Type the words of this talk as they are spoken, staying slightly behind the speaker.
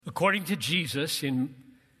According to Jesus in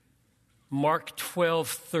Mark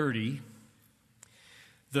 12:30,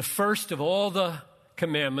 the first of all the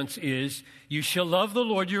commandments is, you shall love the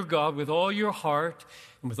Lord your God with all your heart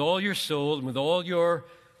and with all your soul and with all your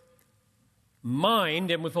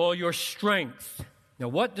mind and with all your strength. Now,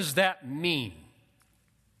 what does that mean?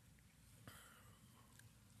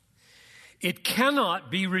 It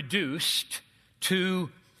cannot be reduced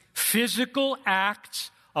to physical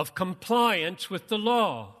acts of compliance with the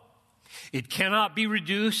law. It cannot be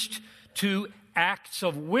reduced to acts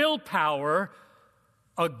of willpower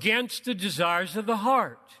against the desires of the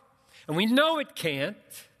heart. And we know it can't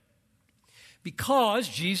because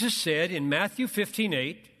Jesus said in Matthew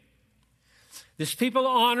 15:8, this people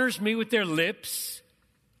honors me with their lips,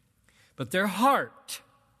 but their heart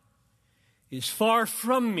is far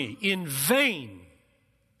from me. In vain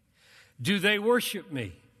do they worship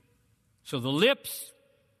me. So the lips,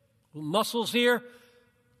 muscles here,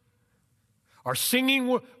 are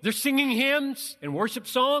singing, they're singing hymns and worship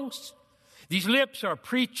songs. These lips are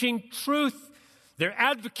preaching truth. They're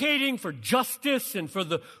advocating for justice and for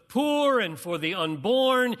the poor and for the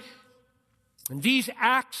unborn. And these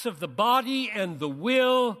acts of the body and the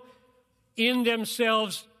will in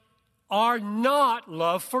themselves are not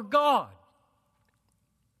love for God.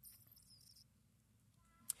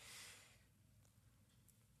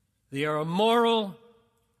 They are a moral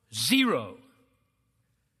zero.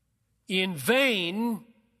 In vain,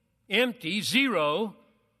 empty, zero,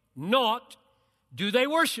 not do they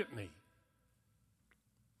worship me.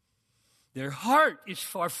 Their heart is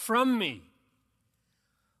far from me.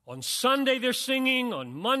 On Sunday they're singing,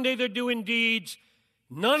 on Monday they're doing deeds.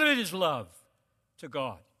 None of it is love to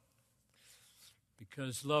God.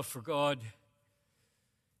 Because love for God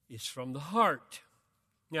is from the heart.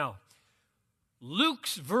 Now,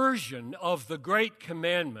 Luke's version of the Great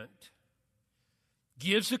Commandment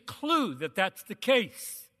gives a clue that that's the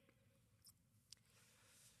case.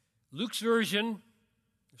 Luke's version,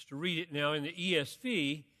 just to read it now in the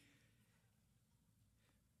ESV,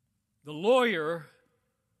 the lawyer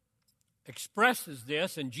expresses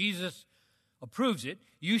this, and Jesus approves it.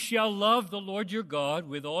 You shall love the Lord your God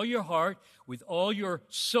with all your heart, with all your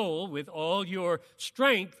soul, with all your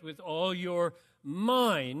strength, with all your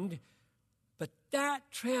mind. But that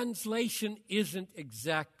translation isn't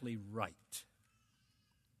exactly right.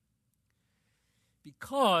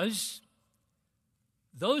 Because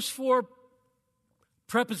those four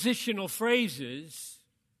prepositional phrases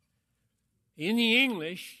in the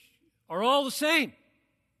English are all the same.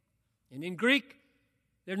 And in Greek,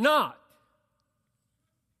 they're not.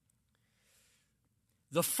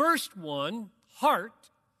 The first one,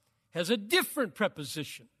 heart, has a different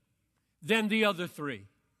preposition than the other three.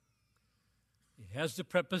 It has the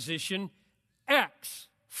preposition ex,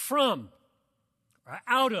 from, or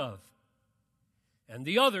out of. And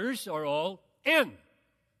the others are all in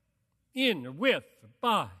or with, or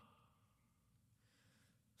by.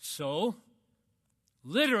 So,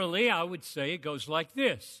 literally, I would say it goes like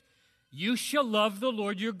this. You shall love the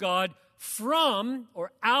Lord your God from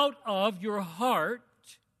or out of your heart,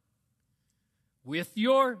 with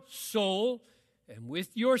your soul and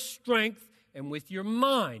with your strength and with your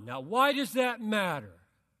mind. Now, why does that matter?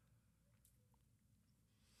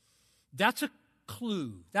 That's a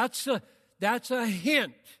clue. That's a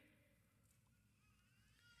hint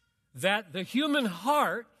that the human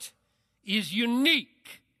heart is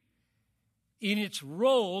unique in its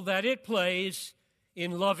role that it plays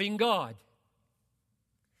in loving God.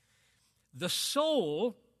 The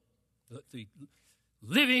soul, the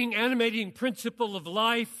living, animating principle of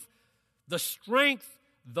life, the strength,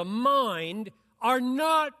 the mind, are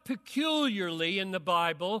not peculiarly in the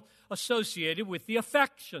Bible associated with the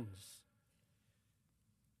affections.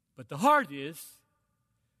 But the heart is.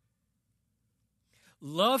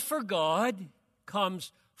 Love for God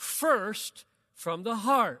comes first from the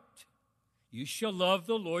heart. You shall love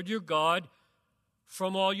the Lord your God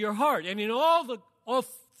from all your heart. And in all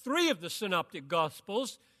three of the synoptic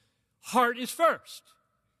gospels, heart is first.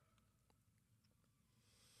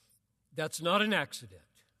 That's not an accident.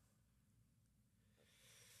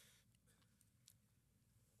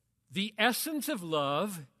 The essence of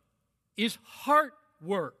love is heart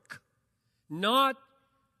work, not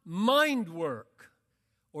mind work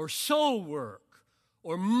or soul work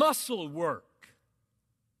or muscle work.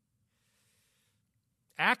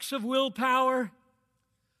 Acts of willpower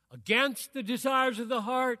against the desires of the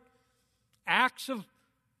heart, acts of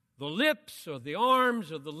the lips or the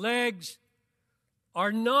arms or the legs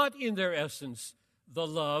are not in their essence the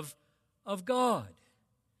love of God.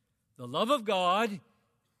 The love of God,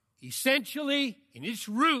 essentially, in its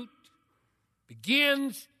root,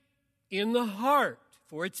 begins in the heart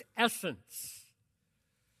for its essence.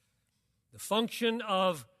 The function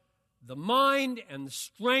of the mind and the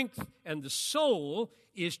strength and the soul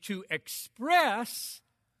is to express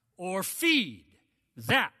or feed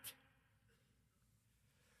that.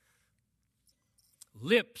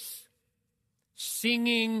 Lips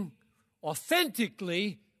singing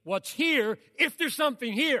authentically what's here, if there's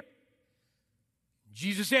something here.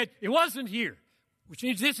 Jesus said it wasn't here, which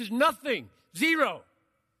means this is nothing, zero,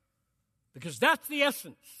 because that's the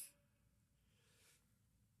essence.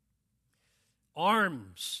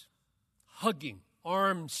 Arms hugging,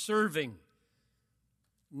 arms serving,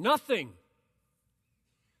 nothing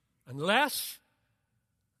unless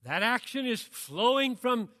that action is flowing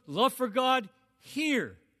from love for God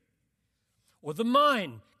here. Or the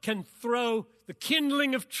mind can throw the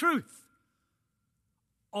kindling of truth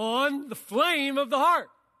on the flame of the heart.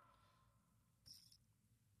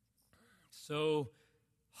 So,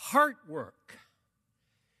 heart work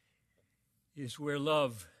is where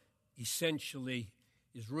love essentially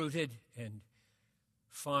is rooted and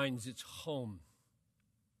finds its home.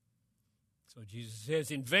 So Jesus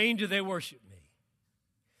says, in vain do they worship me.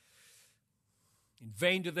 In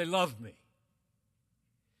vain do they love me.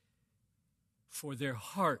 For their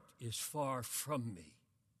heart is far from me.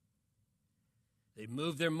 They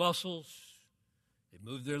move their muscles. They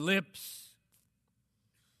move their lips.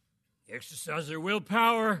 They exercise their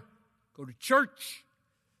willpower. Go to church.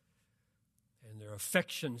 And their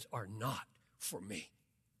affections are not for me.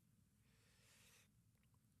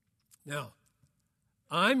 Now,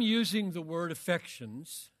 I'm using the word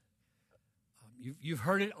affections. You've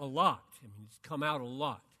heard it a lot. I mean, it's come out a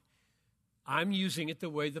lot. I'm using it the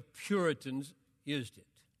way the Puritans used it.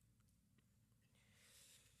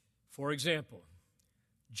 For example,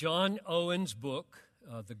 John Owen's book,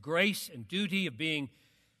 The Grace and Duty of Being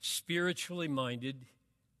Spiritually Minded,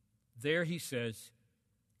 there he says,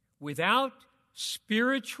 without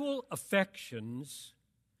spiritual affections,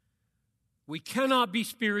 we cannot be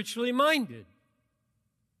spiritually minded.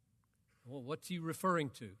 Well, what's he referring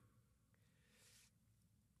to?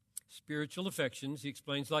 Spiritual affections, he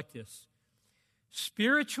explains like this.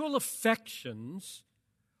 Spiritual affections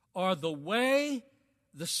are the way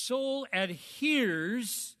the soul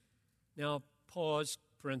adheres. Now, pause,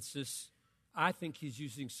 parenthesis. I think he's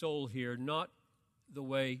using soul here, not the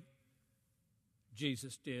way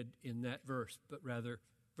Jesus did in that verse, but rather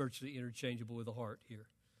virtually interchangeable with the heart here.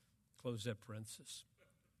 Close that parenthesis.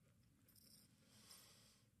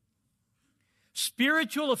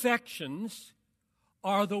 Spiritual affections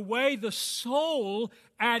are the way the soul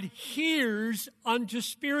adheres unto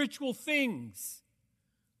spiritual things.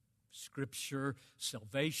 Scripture,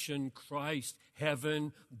 salvation, Christ,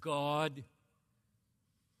 heaven, God.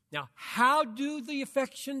 Now, how do the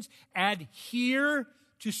affections adhere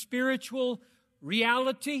to spiritual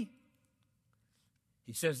reality?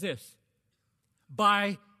 He says this,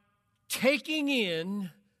 by taking in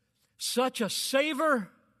such a savor,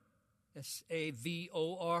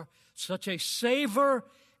 S-A-V-O-R, such a savor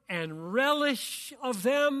and relish of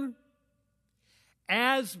them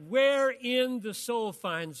as wherein the soul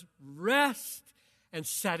finds rest and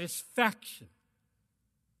satisfaction.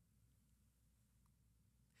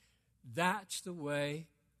 That's the way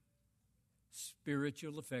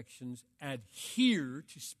spiritual affections adhere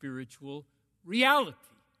to spiritual reality.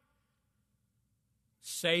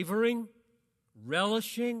 Savoring,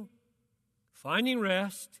 relishing, finding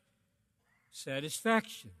rest,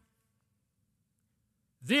 satisfaction.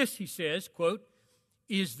 This, he says, quote,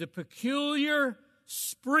 is the peculiar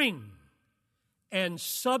spring and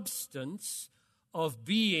substance of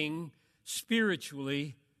being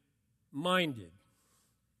spiritually minded.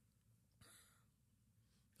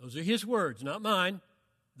 Those are his words, not mine,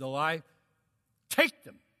 though I take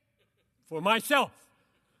them for myself.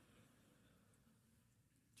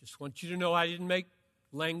 Just want you to know I didn't make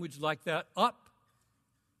language like that up,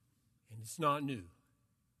 and it's not new.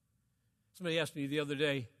 Somebody asked me the other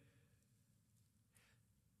day,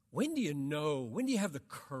 when do you have the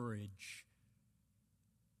courage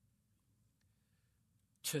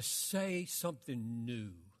to say something new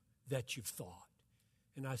that you've thought?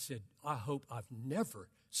 And I said, I hope I've never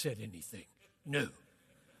said anything new.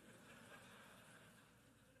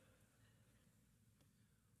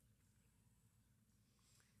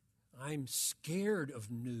 I'm scared of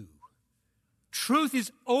new. Truth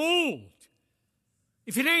is old.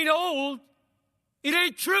 If it ain't old, it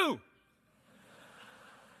ain't true.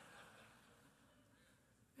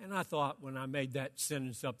 And I thought when I made that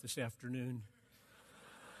sentence up this afternoon,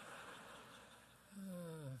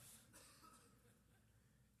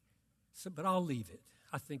 but I'll leave it.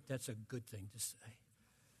 I think that's a good thing to say.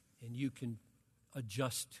 and you can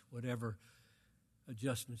adjust whatever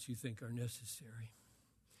adjustments you think are necessary.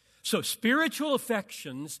 So spiritual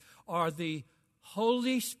affections are the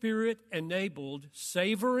Holy Spirit-enabled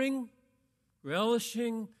savoring,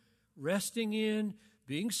 relishing, resting in,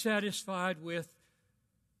 being satisfied with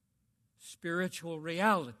spiritual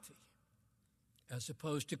reality as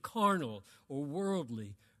opposed to carnal or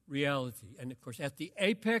worldly reality. And of course, at the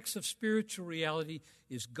apex of spiritual reality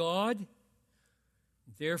is God.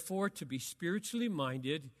 Therefore, to be spiritually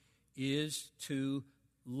minded is to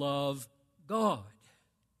love God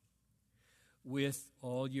with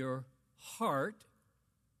all your heart,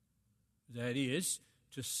 that is,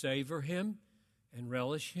 to savor Him and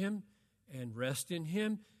relish Him and rest in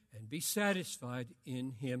Him and be satisfied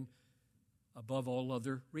in Him above all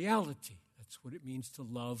other reality. That's what it means to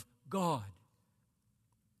love God.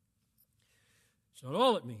 It's not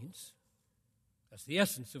all it means. That's the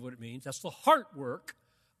essence of what it means. That's the heart work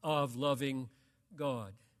of loving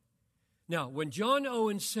God. Now, when John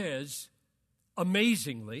Owen says,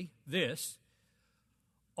 amazingly, this,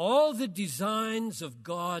 all the designs of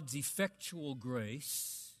God's effectual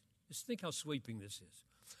grace, just think how sweeping this is.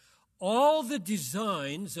 All the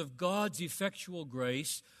designs of God's effectual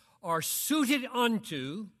grace are suited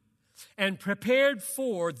unto and prepared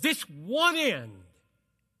for this one end,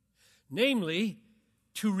 namely,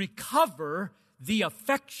 to recover the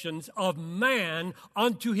affections of man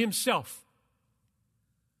unto himself.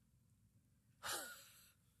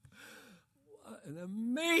 What an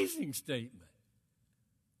amazing statement.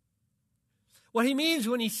 What he means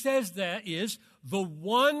when he says that is the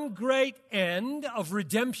one great end of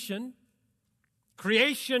redemption,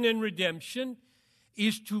 creation and redemption,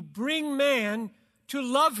 is to bring man to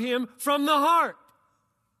love him from the heart.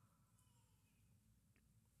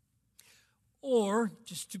 Or,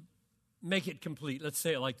 just to make it complete, let's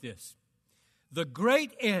say it like this. The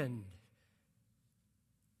great end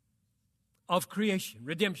of creation,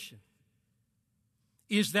 redemption,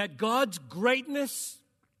 is that God's greatness,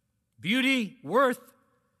 beauty, worth,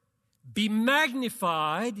 be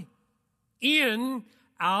magnified in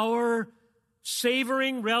our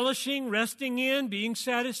savoring, relishing, resting in, being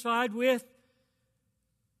satisfied with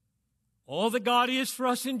all that God is for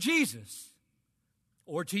us in Jesus.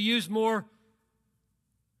 Or to use more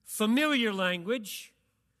familiar language,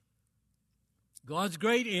 God's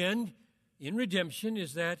great end in redemption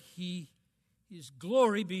is that His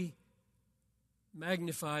glory be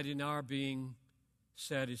magnified in our being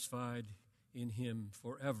satisfied in Him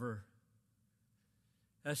forever.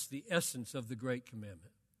 That's the essence of the Great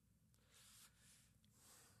Commandment.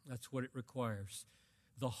 That's what it requires.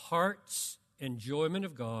 The heart's enjoyment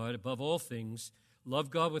of God above all things, love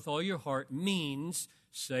God with all your heart, means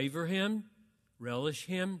savor Him, relish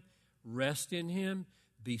Him, rest in Him,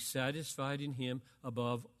 be satisfied in Him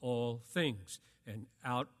above all things. And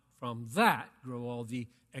out from that grow all the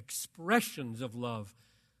expressions of love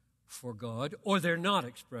for God, or they're not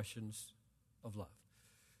expressions of love.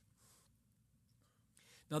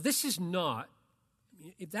 Now, this is not,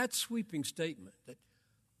 that sweeping statement that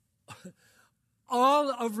all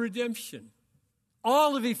of redemption,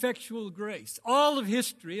 all of effectual grace, all of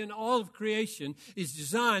history, and all of creation is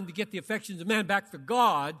designed to get the affections of man back to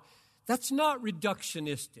God, that's not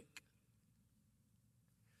reductionistic.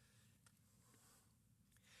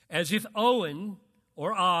 As if Owen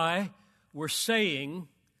or I were saying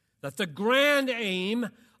that the grand aim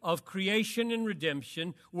of creation and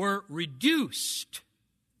redemption were reduced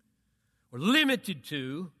or limited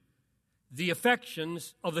to the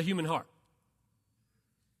affections of the human heart.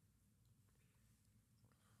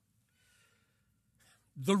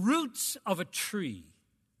 The roots of a tree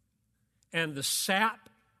and the sap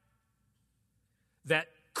that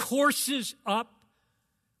courses up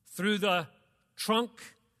through the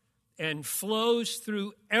trunk and flows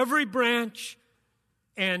through every branch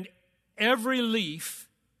and every leaf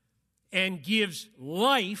and gives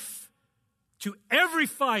life to every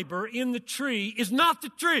fiber in the tree is not the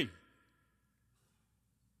tree.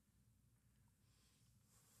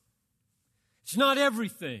 It's not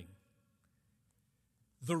everything.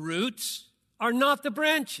 The roots are not the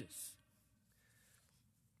branches.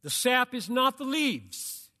 The sap is not the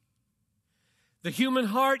leaves. The human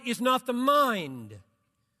heart is not the mind,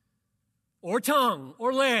 or tongue,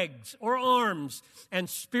 or legs, or arms. And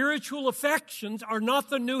spiritual affections are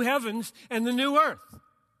not the new heavens and the new earth.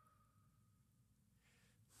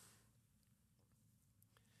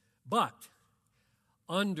 But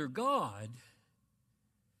under God,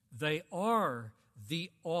 they are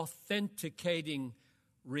the authenticating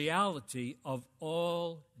reality of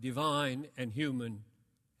all divine and human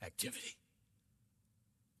activity.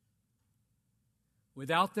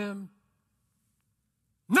 Without them,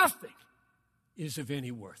 nothing is of any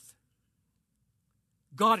worth,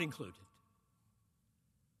 God included.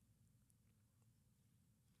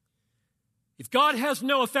 If God has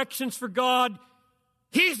no affections for God,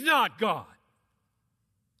 He's not God.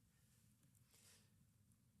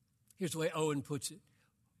 Here's the way Owen puts it.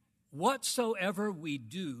 Whatsoever we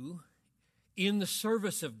do in the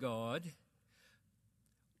service of God,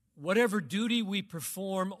 whatever duty we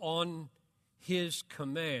perform on His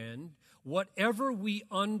command, whatever we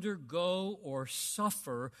undergo or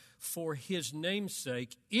suffer for His name's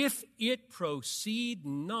sake, if it proceed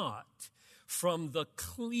not from the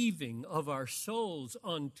cleaving of our souls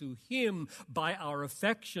unto Him by our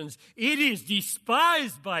affections, it is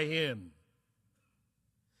despised by Him.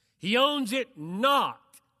 He owns it not.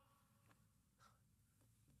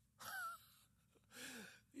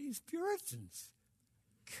 These Puritans,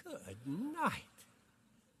 good night.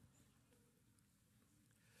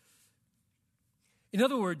 In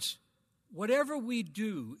other words, whatever we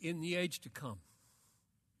do in the age to come,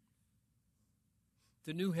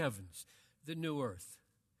 the new heavens, the new earth,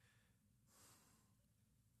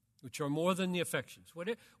 which are more than the affections,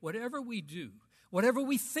 whatever we do, whatever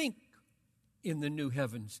we think in the new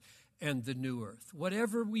heavens and the new earth,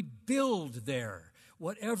 whatever we build there,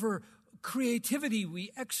 whatever creativity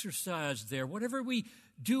we exercise there, whatever we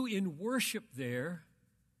do in worship there,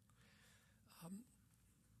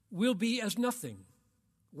 will be as nothing,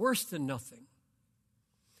 worse than nothing,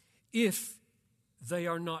 if they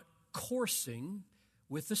are not coursing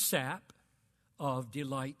with the sap of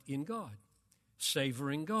delight in God,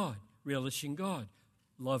 savoring God, relishing God,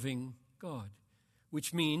 loving God,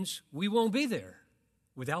 which means we won't be there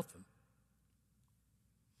without them.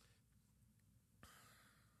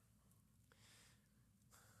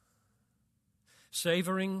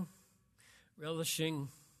 Savoring, relishing,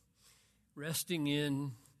 resting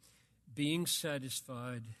in, being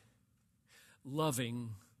satisfied,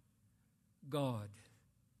 loving God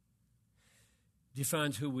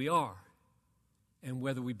defines who we are and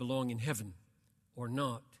whether we belong in heaven or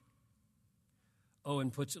not.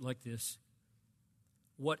 Owen puts it like this: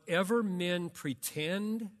 whatever men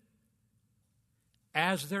pretend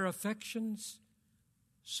as their affections,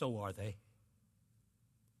 so are they.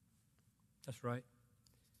 That's right.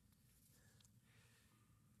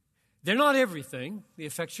 They're not everything. The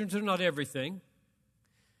affections are not everything.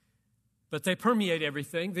 But they permeate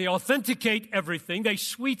everything. They authenticate everything. They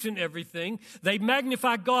sweeten everything. They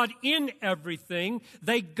magnify God in everything.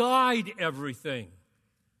 They guide everything.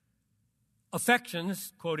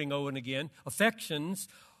 Affections, quoting Owen again, affections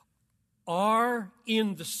are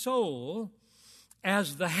in the soul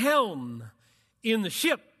as the helm in the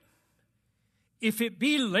ship. If it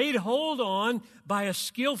be laid hold on by a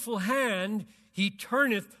skillful hand, he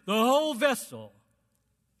turneth the whole vessel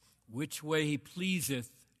which way he pleaseth.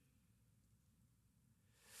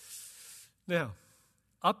 Now,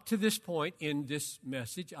 up to this point in this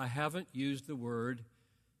message, I haven't used the word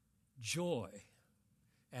joy.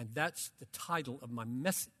 And that's the title of my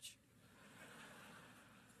message.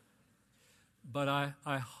 But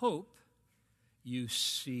I hope you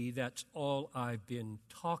see that's all I've been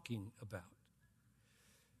talking about.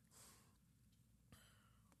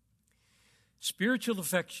 Spiritual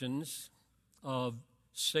affections of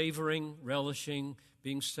savoring, relishing,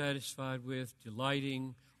 being satisfied with,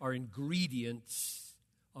 delighting, are ingredients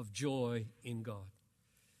of joy in God.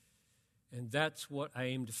 And that's what I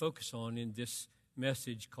aim to focus on in this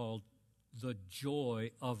message called The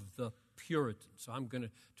Joy of the Puritans. So I'm going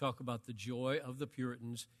to talk about the joy of the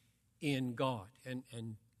Puritans in God. And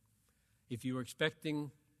if you were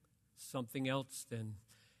expecting something else, then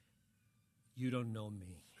you don't know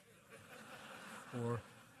me. Or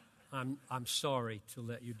I'm sorry to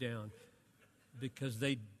let you down, because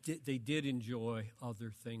they did enjoy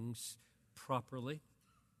other things properly.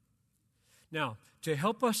 Now, to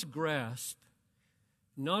help us grasp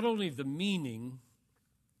not only the meaning,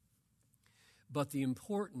 but the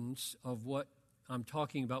importance of what I'm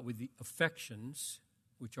talking about with the affections,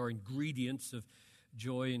 which are ingredients of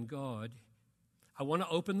joy in God, I want to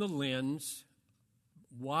open the lens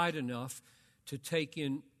wide enough to take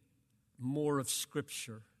in more of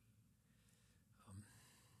Scripture.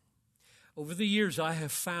 Over the years, I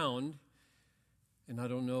have found, and I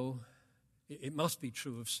don't know, it must be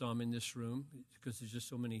true of some in this room, because there's just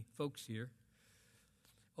so many folks here.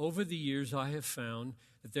 Over the years, I have found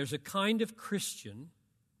that there's a kind of Christian,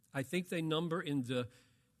 I think they number in the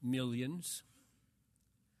millions,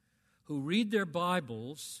 who read their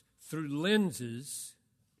Bibles through lenses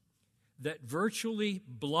that virtually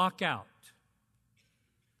block out,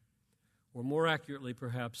 or more accurately,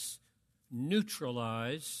 perhaps,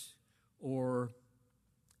 neutralize or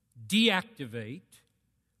deactivate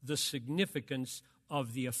the significance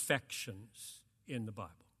of the affections in the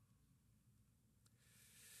Bible.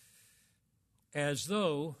 As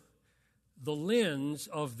though the lens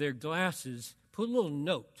of their glasses put a little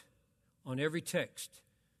note on every text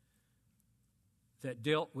that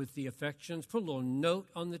dealt with the affections, put a little note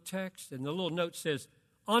on the text, and the little note says,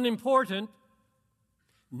 unimportant,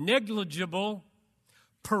 negligible,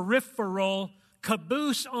 peripheral,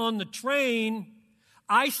 caboose on the train,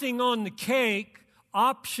 icing on the cake,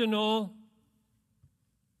 optional.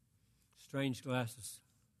 Strange glasses.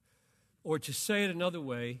 Or to say it another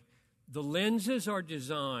way, the lenses are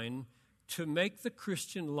designed to make the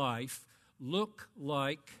Christian life look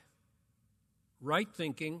like right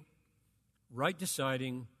thinking, right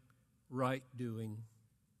deciding, right doing.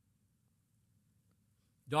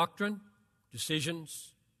 Doctrine,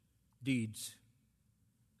 decisions, deeds.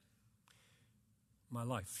 My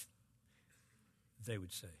life, they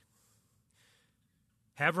would say.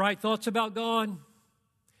 Have right thoughts about God,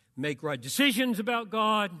 make right decisions about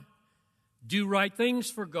God, do right things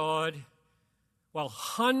for God, while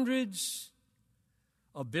hundreds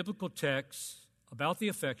of biblical texts about the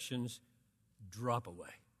affections drop away.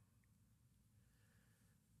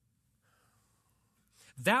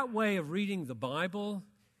 That way of reading the Bible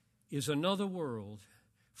is another world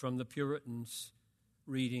from the Puritans'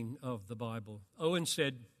 reading of the Bible. Owen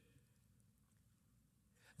said,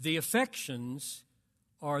 the affections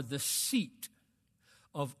are the seat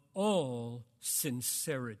of all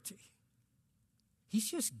sincerity. He's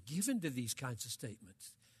just given to these kinds of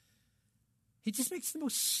statements. He just makes the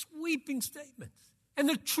most sweeping statements. And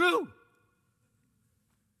they're true.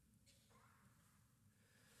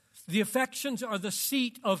 The affections are the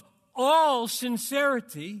seat of all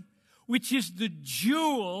sincerity, which is the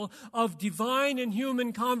jewel of divine and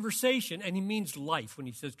human conversation. And he means life when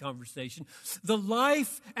he says conversation. The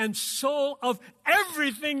life and soul of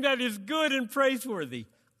everything that is good and praiseworthy.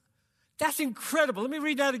 That's incredible. Let me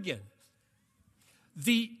read that again.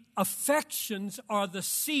 The affections are the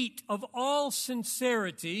seat of all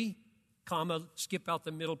sincerity, comma, skip out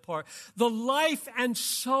the middle part. The life and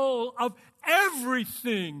soul of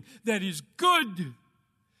everything that is good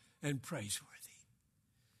and praiseworthy.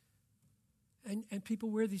 And people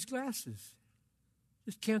wear these glasses.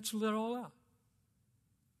 Just cancel it all out.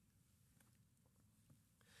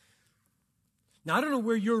 Now, I don't know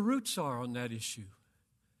where your roots are on that issue.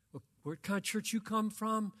 What kind of church you come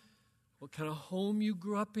from, what kind of home you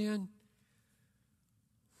grew up in.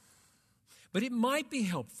 But it might be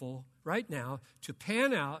helpful right now to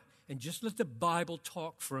pan out and just let the Bible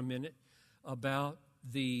talk for a minute about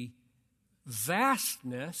the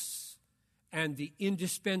vastness and the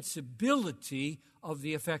indispensability of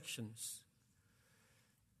the affections.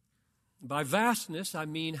 By vastness, I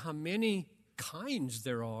mean how many kinds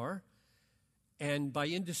there are, and by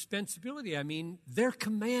indispensability, I mean they're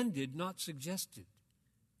commanded, not suggested.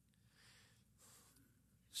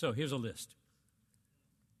 So here's a list.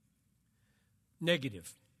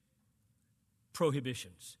 Negative.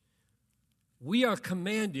 Prohibitions. We are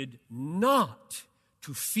commanded not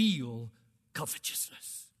to feel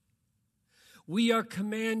covetousness. We are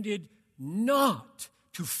commanded not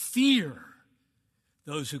to fear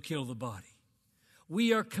those who kill the body.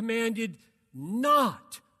 We are commanded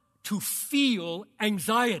not to feel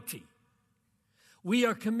anxiety. We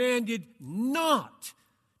are commanded not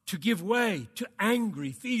to give way to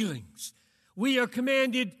angry feelings. We are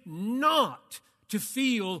commanded not to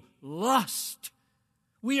feel lust.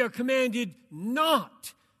 We are commanded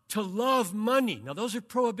not to love money. Now, those are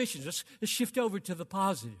prohibitions. Let's shift over to the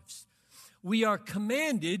positives. We are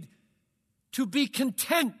commanded to be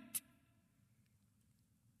content.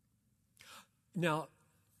 Now,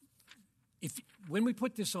 when we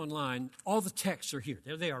put this online, all the texts are here.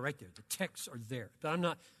 There they are right there. The texts are there. But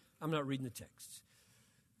I'm not reading the texts.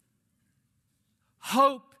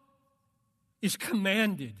 Hope is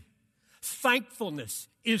commanded. Thankfulness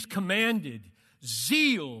is commanded.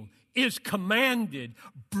 Zeal is commanded.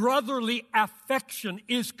 Brotherly affection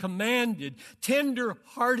is commanded.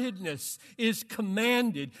 Tender-heartedness is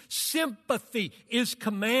commanded. Sympathy is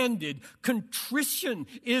commanded. Contrition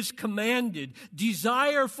is commanded.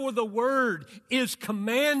 Desire for the word is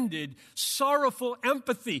commanded. Sorrowful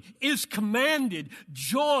empathy is commanded.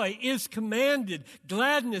 Joy is commanded.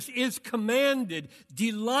 Gladness is commanded.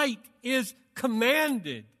 Delight is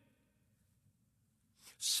commanded.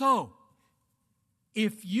 So,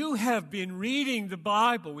 if you have been reading the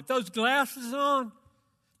Bible with those glasses on,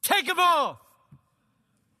 take them off,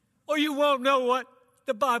 or you won't know what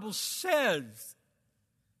the Bible says.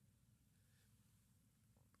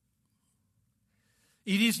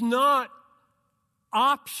 It is not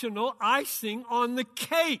optional icing on the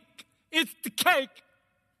cake. It's the cake.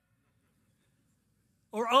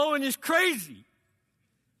 Or Owen is crazy.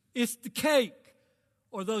 It's the cake.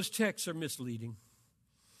 Or those texts are misleading.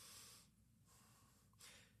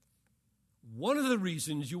 One of the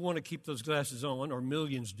reasons you want to keep those glasses on, or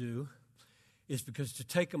millions do, is because to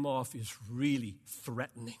take them off is really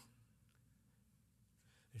threatening.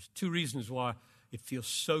 There's two reasons why it feels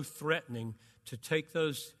so threatening to take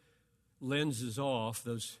those lenses off,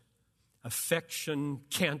 those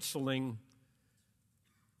affection-canceling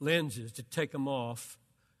lenses, to take them off.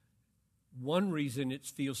 One reason it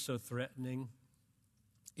feels so threatening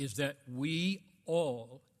is that we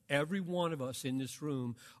all, every one of us in this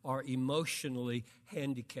room, are emotionally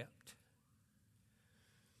handicapped.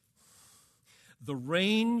 The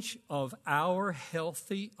range of our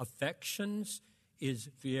healthy affections is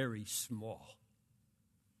very small.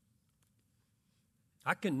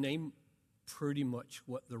 I can name pretty much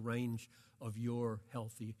what the range of your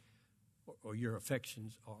healthy or your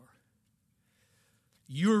affections are.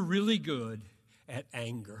 You're really good at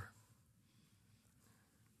anger.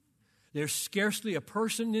 There's scarcely a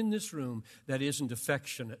person in this room that isn't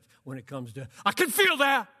affectionate when it comes to, I can feel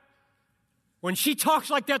that. When she talks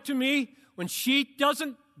like that to me, when she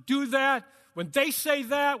doesn't do that, when they say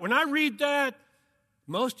that, when I read that,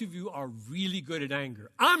 most of you are really good at anger.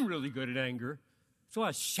 I'm really good at anger, so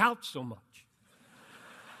I shout so much.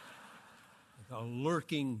 Like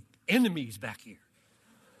lurking enemies back here.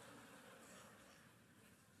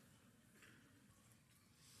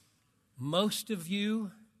 Most of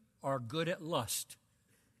you are good at lust.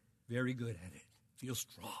 Very good at it. Feel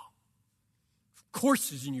strong.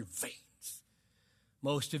 Courses in your veins.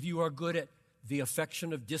 Most of you are good at the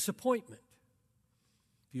affection of disappointment.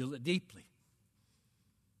 Feel it deeply.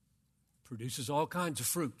 Produces all kinds of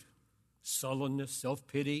fruit. Sullenness,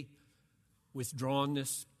 self-pity,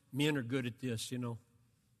 withdrawnness. Men are good at this,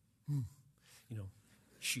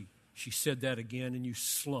 She said that again, and you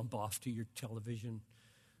slump off to your television,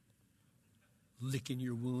 licking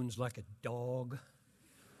your wounds like a dog.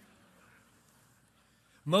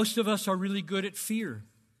 Most of us are really good at fear.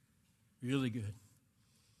 Really good.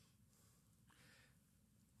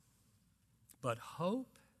 But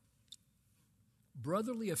hope,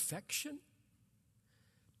 brotherly affection,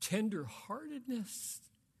 tender-heartedness,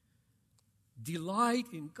 delight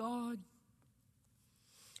in God.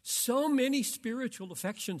 So many spiritual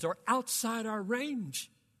affections are outside our range.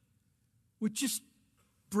 We're just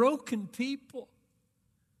broken people.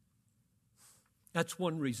 That's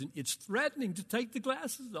one reason it's threatening to take the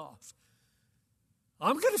glasses off.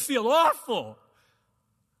 I'm going to feel awful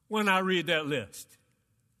when I read that list.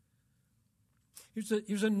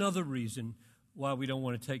 Here's another reason why we don't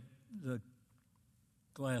want to take the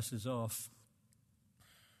glasses off.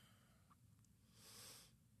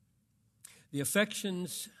 The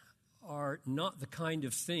affections are not the kind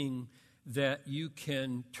of thing that you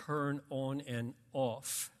can turn on and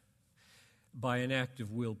off by an act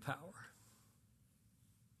of willpower.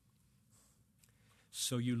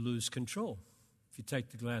 So you lose control if you take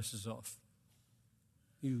the glasses off.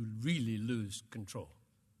 You really lose control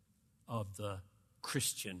of the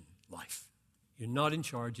Christian life. You're not in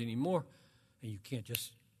charge anymore, and you can't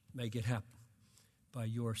just make it happen by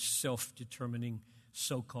your self-determining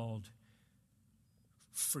so-called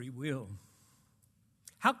free will.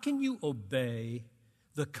 How can you obey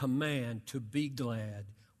the command to be glad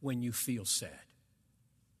when you feel sad?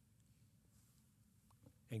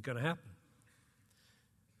 Ain't going to happen.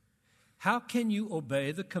 How can you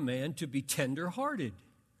obey the command to be tender-hearted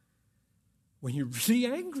when you're really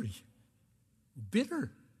angry,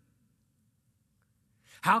 bitter?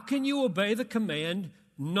 How can you obey the command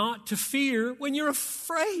not to fear when you're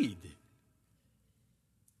afraid?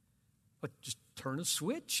 But just turn a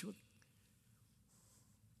switch.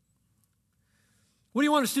 What do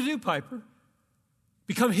you want us to do, Piper?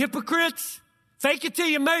 Become hypocrites? Fake it till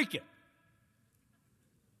you make it.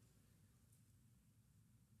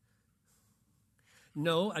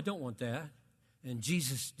 No, I don't want that. And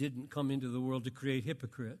Jesus didn't come into the world to create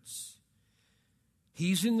hypocrites.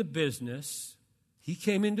 He's in the business. He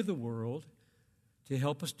came into the world to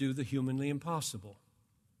help us do the humanly impossible.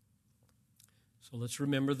 So let's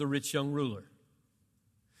remember the rich young ruler,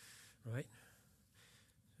 right?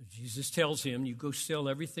 Jesus tells him, you go sell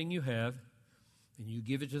everything you have, and you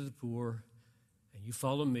give it to the poor, and you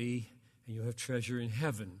follow me, and you have treasure in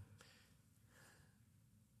heaven.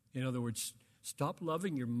 In other words, stop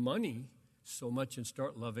loving your money so much and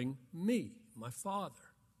start loving me, my Father.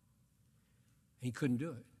 And he couldn't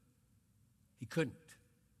do it. He couldn't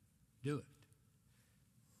do it.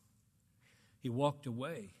 He walked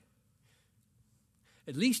away.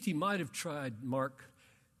 At least he might have tried Mark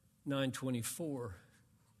 9:24.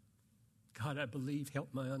 God, I believe, help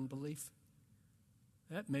my unbelief.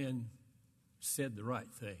 That man said the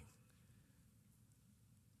right thing.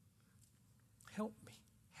 Help me,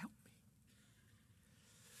 help me.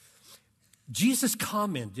 Jesus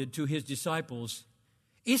commented to his disciples,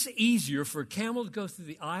 it's easier for a camel to go through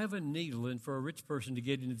the eye of a needle than for a rich person to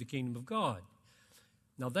get into the kingdom of God.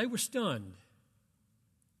 Now they were stunned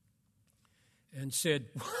and said,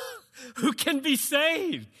 who can be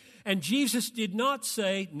saved? And Jesus did not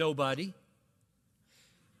say nobody.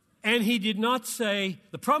 And he did not say,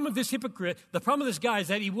 the problem of this guy is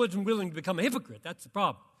that he wasn't willing to become a hypocrite. That's the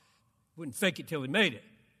problem. Wouldn't fake it till he made it.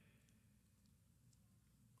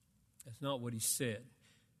 That's not what he said.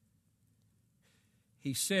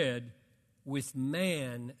 He said, with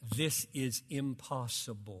man this is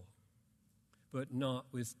impossible, but not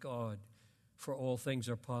with God, for all things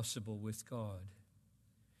are possible with God.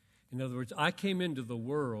 In other words, I came into the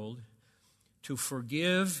world to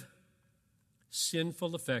forgive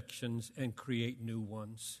sinful affections and create new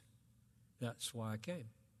ones. That's why I came.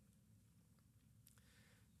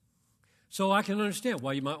 So I can understand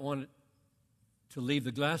why you might want to leave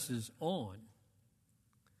the glasses on.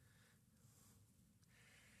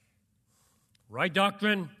 Right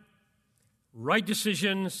doctrine, right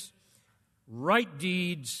decisions, right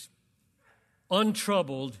deeds,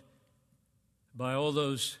 untroubled by all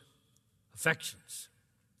those affections.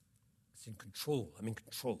 It's in control. I'm in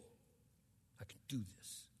control. I can do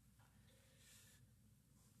this.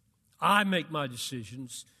 I make my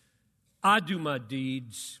decisions. I do my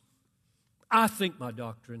deeds. I think my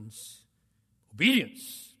doctrines.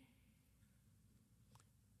 Obedience.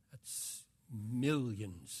 That's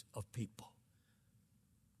millions of people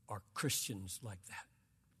are Christians like that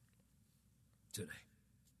today.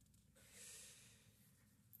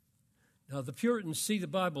 Now, the Puritans see the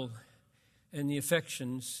Bible and the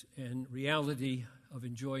affections and reality of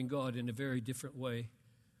enjoying God in a very different way.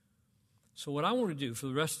 So what I want to do for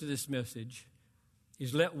the rest of this message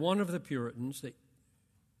is let one of the Puritans, that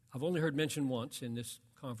I've only heard mentioned once in this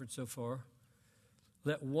conference so far,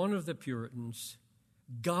 let one of the Puritans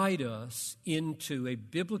guide us into a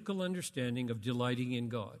biblical understanding of delighting in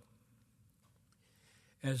God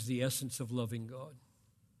as the essence of loving God,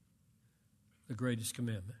 the greatest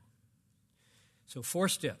commandment. So 4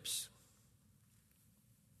 steps.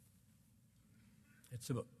 It's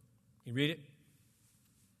a book. You read it?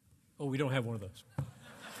 Oh, we don't have one of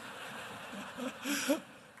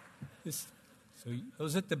those. So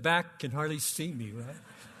those at the back can hardly see me, right?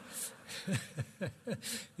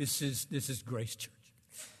 This is Grace Church.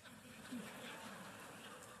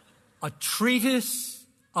 A Treatise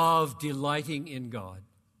of Delighting in God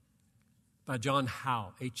by John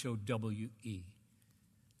Howe, Howe,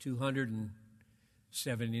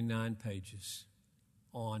 279 pages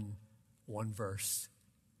on one verse.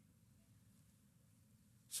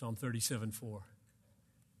 Psalm 37:4.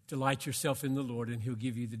 Delight yourself in the Lord, and He'll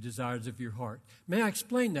give you the desires of your heart. May I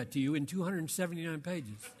explain that to you in 279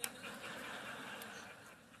 pages?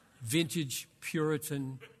 Vintage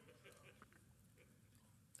Puritan.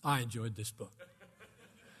 I enjoyed this book.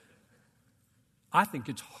 I think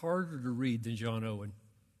it's harder to read than John Owen.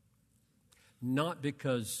 Not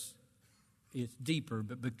because it's deeper,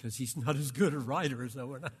 but because he's not as good a writer as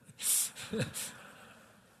Owen.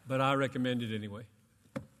 But I recommend it anyway.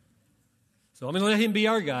 So I'm going to let him be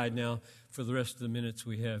our guide now for the rest of the minutes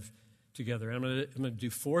we have together. I'm going to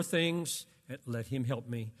do 4 things and let him help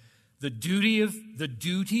me. The duty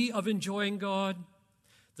of enjoying God,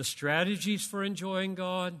 the strategies for enjoying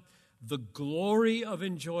God, the glory of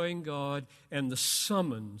enjoying God, and the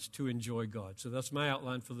summons to enjoy God. So that's my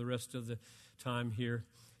outline for the rest of the time here.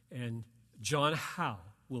 And John Howe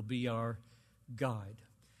will be our guide.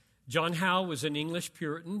 John Howe was an English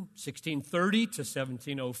Puritan, 1630 to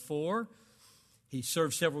 1704. He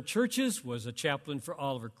served several churches, was a chaplain for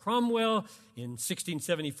Oliver Cromwell. In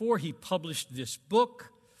 1674, he published this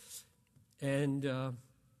book, and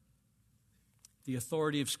the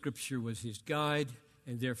authority of Scripture was his guide,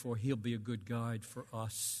 and therefore he'll be a good guide for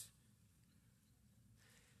us.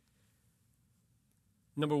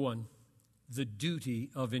 Number 1, the duty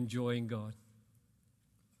of enjoying God.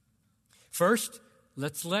 First,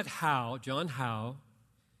 let's let John Howe,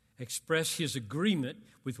 express his agreement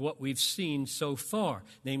with what we've seen so far,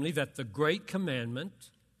 namely that the great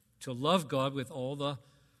commandment to love God with all the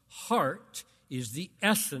heart is the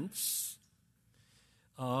essence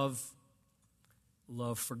of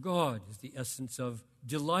love for God, is the essence of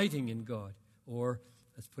delighting in God. Or,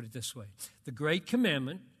 let's put it this way, the great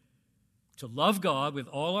commandment to love God with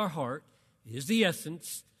all our heart is the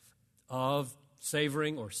essence of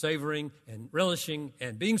savoring and relishing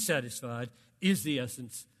and being satisfied, is the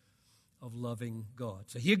essence of loving God.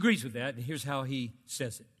 So he agrees with that, and here's how he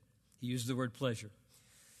says it. He uses the word pleasure.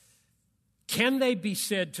 Can they be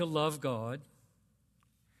said to love God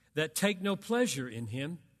that take no pleasure in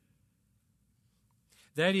him?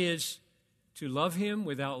 That is, to love him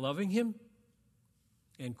without loving him?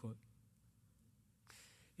 End quote.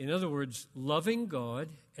 In other words, loving God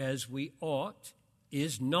as we ought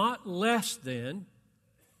is not less than,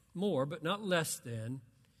 more, but not less than,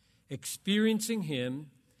 experiencing him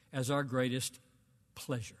as our greatest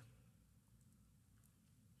pleasure.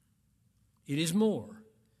 It is more,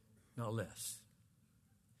 not less.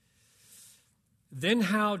 Then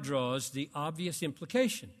Howe draws the obvious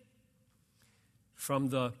implication from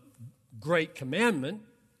the great commandment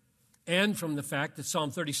and from the fact that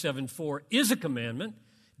Psalm 37:4 is a commandment.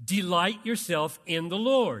 Delight yourself in the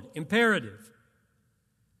Lord, imperative.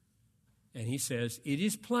 And he says, it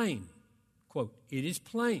is plain, quote, it is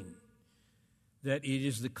plain that it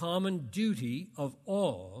is the common duty of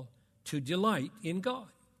all to delight in God.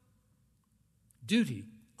 Duty,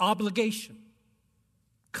 obligation,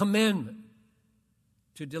 commandment,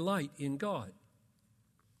 to delight in God.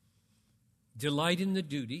 Delight in the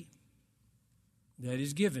duty that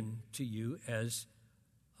is given to you as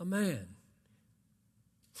a man.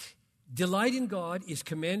 Delight in God is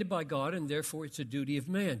commanded by God, and therefore it's a duty of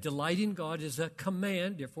man. Delight in God is a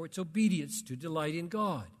command, therefore it's obedience to delight in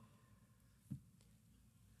God.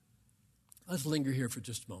 Let's linger here for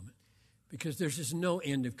just a moment, because there's just no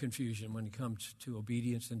end of confusion when it comes to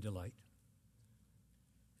obedience and delight.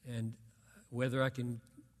 And whether I can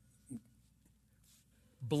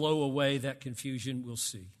blow away that confusion, we'll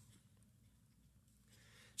see.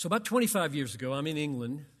 So about 25 years ago, I'm in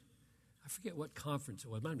England. I forget what conference it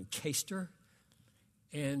was. It might have been Caister.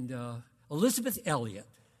 And Elizabeth Elliot,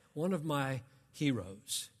 one of my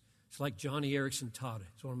heroes. It's like Johnny Erickson Tada.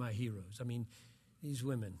 It's one of my heroes. I mean, these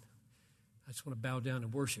women, I just want to bow down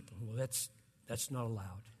and worship them. Well, that's not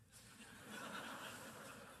allowed.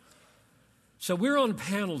 So we're on a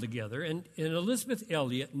panel together, and Elizabeth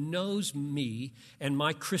Elliot knows me and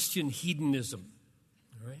my Christian hedonism.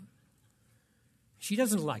 All right? She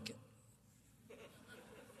doesn't like it.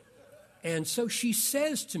 And so she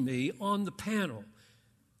says to me on the panel,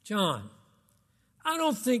 John, I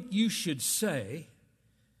don't think you should say,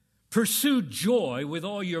 pursue joy with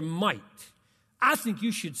all your might. I think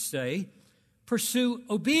you should say, pursue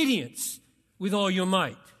obedience with all your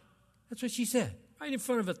might. That's what she said, right in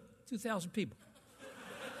front of 2,000 people.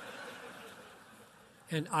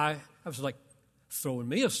 And I was like throwing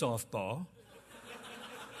me a softball,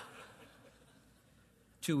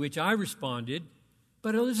 to which I responded,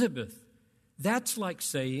 but Elizabeth, that's like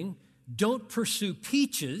saying, don't pursue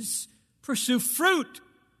peaches, pursue fruit.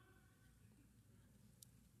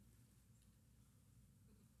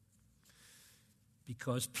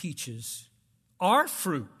 Because peaches are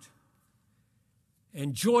fruit,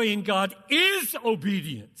 and joy in God is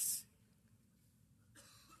obedience.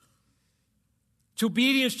 It's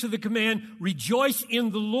obedience to the command, rejoice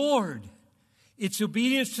in the Lord. It's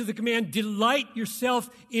obedience to the command, delight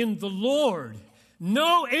yourself in the Lord.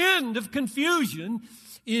 No end of confusion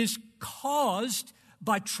is caused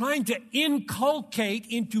by trying to inculcate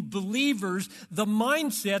into believers the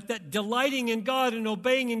mindset that delighting in God and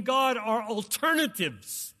obeying in God are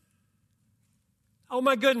alternatives. Oh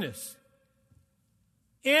my goodness.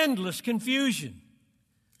 Endless confusion.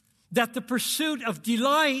 That the pursuit of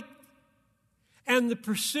delight and the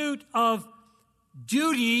pursuit of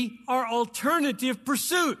duty are alternative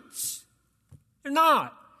pursuits. They're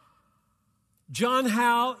not. John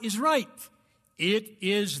Howe is right. It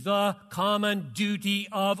is the common duty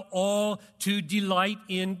of all to delight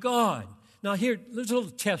in God. Now here, there's a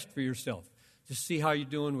little test for yourself. Just see how you're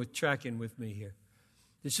doing with tracking with me here.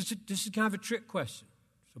 This is kind of a trick question.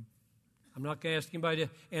 So I'm not going to ask anybody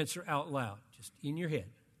to answer out loud, just in your head.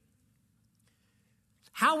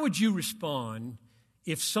 How would you respond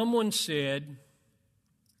if someone said,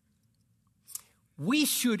 we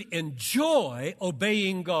should enjoy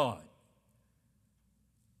obeying God?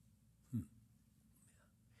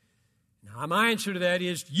 Now, my answer to that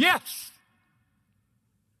is yes.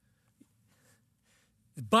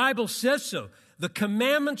 The Bible says so. The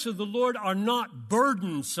commandments of the Lord are not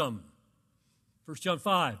burdensome. 1 John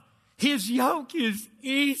 5. His yoke is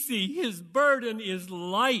easy. His burden is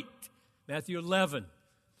light. Matthew 11.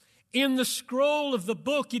 In the scroll of the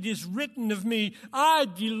book it is written of me, I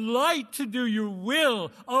delight to do your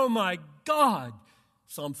will, oh my God.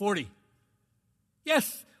 Psalm 40.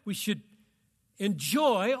 Yes, we should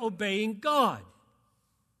enjoy obeying God.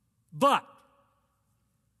 But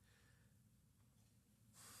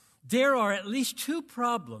there are at least two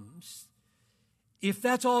problems if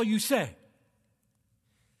that's all you say.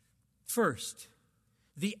 First,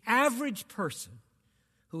 the average person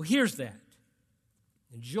who hears that,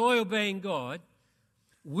 enjoy obeying God,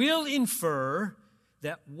 will infer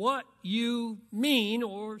that what you mean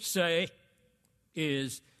or say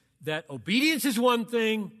is that obedience is one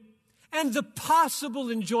thing and the possible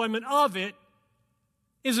enjoyment of it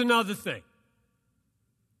is another thing.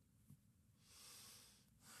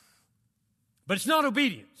 But it's not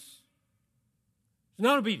obedience. It's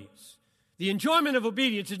not obedience. The enjoyment of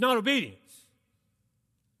obedience is not obedience.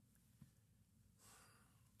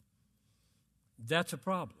 That's a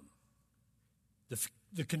problem.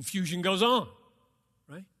 The confusion goes on,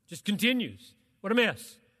 right? Just continues. What a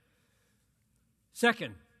mess.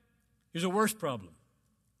 Second, here's a worse problem.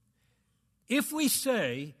 If we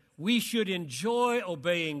say we should enjoy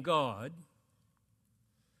obeying God,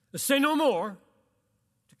 let's say no more,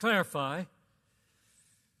 to clarify,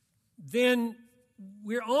 then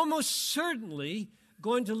we're almost certainly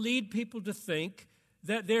going to lead people to think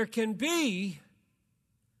that there can be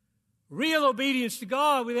real obedience to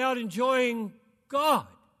God without enjoying God.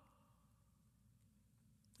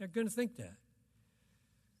 They're going to think that.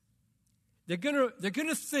 They're going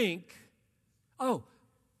to think, oh,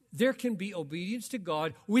 there can be obedience to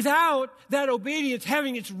God without that obedience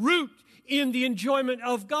having its root in the enjoyment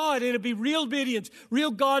of God. And it'll be real obedience,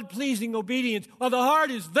 real God-pleasing obedience, while the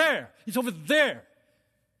heart is there. It's over there.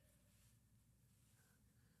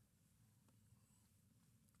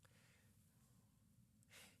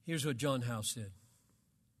 Here's what John Howe said.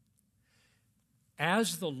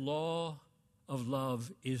 As the law of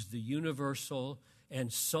love is the universal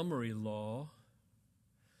and summary law,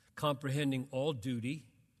 comprehending all duty,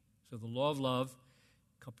 so the law of love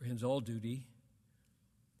comprehends all duty,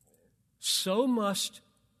 so must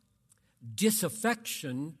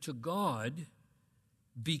disaffection to God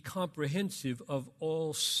be comprehensive of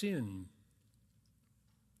all sin.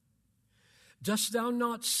 Dost thou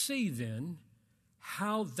not see, then,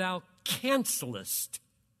 how thou cancelest,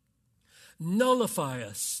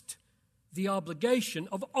 nullifiest the obligation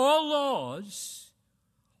of all laws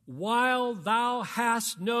while thou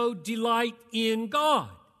hast no delight in God?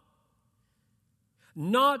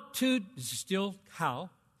 Not to, this is still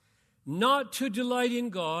how, not to delight in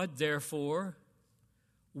God, therefore,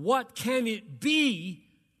 what can it be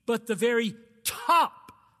but the very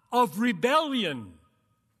top of rebellion?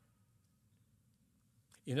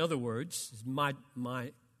 In other words, this is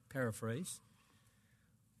my paraphrase,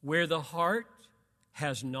 where the heart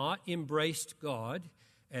has not embraced God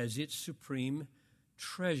as its supreme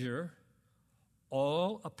treasure,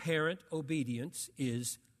 all apparent obedience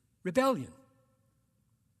is rebellion.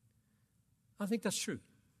 I think that's true.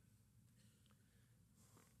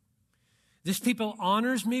 This people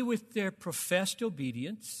honors me with their professed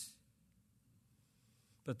obedience,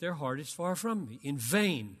 but their heart is far from me. In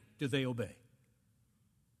vain do they obey.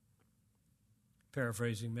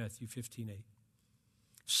 Paraphrasing Matthew 15:8.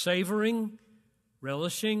 Savoring,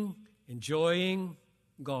 relishing, enjoying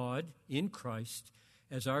God in Christ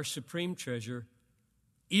as our supreme treasure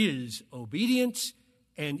is obedience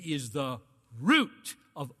and is the root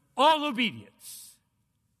of all obedience.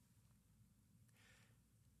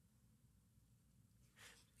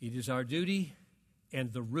 It is our duty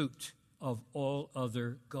and the root of all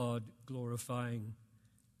other God-glorifying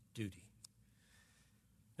duty.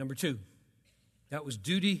 Number two, that was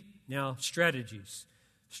duty. Now strategies.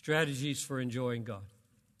 Strategies for enjoying God.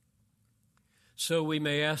 So we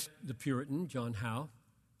may ask the Puritan, John Howe,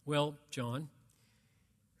 well, John,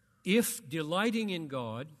 if delighting in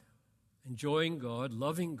God, enjoying God,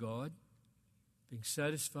 loving God, being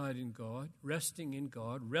satisfied in God, resting in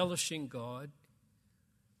God, relishing God,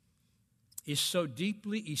 is so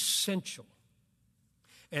deeply essential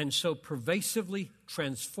and so pervasively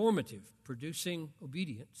transformative, producing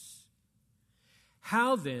obedience,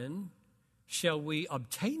 how then shall we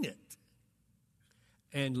obtain it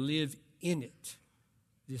and live in it,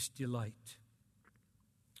 this delight?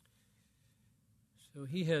 So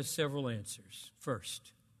he has several answers.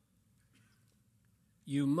 First,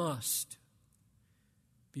 you must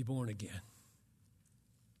be born again,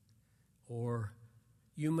 or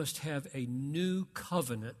you must have a new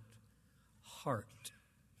covenant heart.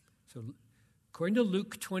 So according to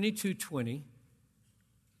Luke 22:20,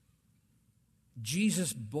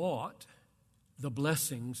 Jesus bought the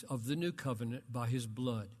blessings of the new covenant by his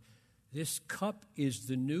blood. This cup is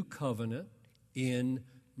the new covenant in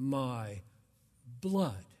my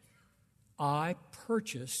blood. I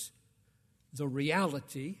purchase the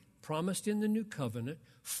reality, promised in the new covenant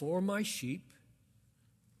for my sheep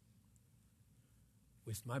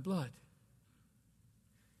with my blood.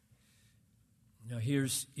 Now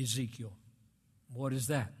here's Ezekiel. What is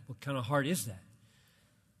that? What kind of heart is that?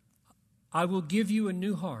 I will give you a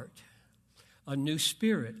new heart, a new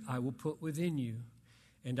spirit I will put within you,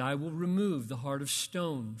 and I will remove the heart of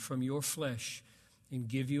stone from your flesh and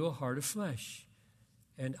give you a heart of flesh.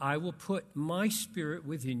 And I will put my spirit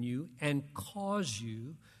within you and cause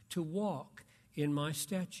you to walk in my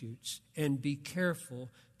statutes and be careful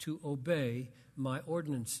to obey my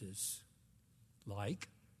ordinances, like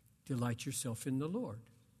delight yourself in the Lord.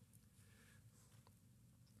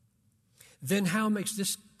 Then how makes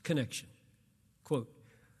this connection? Quote,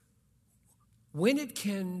 when it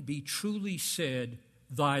can be truly said,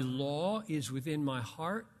 thy law is within my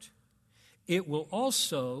heart, it will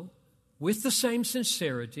also, with the same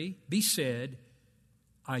sincerity, be said,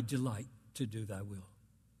 I delight to do thy will,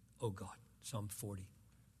 O God. Psalm 40.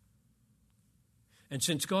 And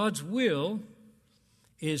since God's will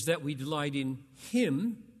is that we delight in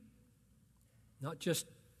him, not just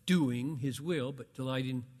doing his will, but delight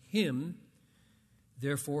in him,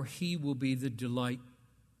 therefore he will be the delight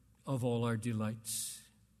of all our delights.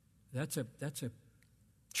 That's a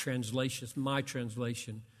translation, my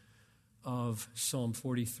translation of Psalm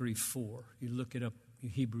 43:4. You look it up, you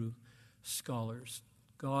Hebrew scholars.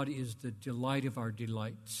 God is the delight of our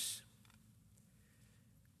delights.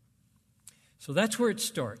 So that's where it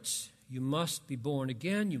starts. You must be born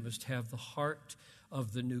again. You must have the heart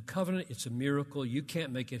of the new covenant. It's a miracle. You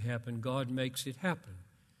can't make it happen. God makes it happen.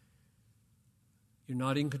 You're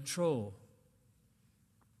not in control.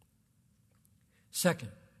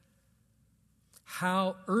 Second,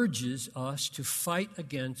 how urges us to fight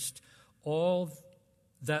against all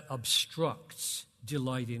that obstructs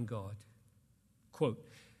delight in God. Quote,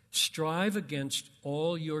 strive against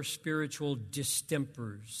all your spiritual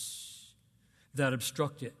distempers that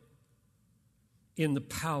obstruct it in the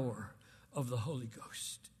power of the Holy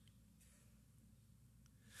Ghost.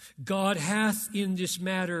 God hath in this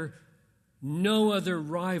matter no other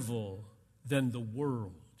rival than the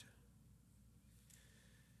world.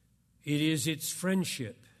 It is its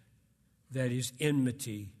friendship that is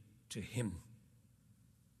enmity to him.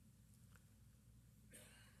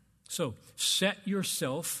 So set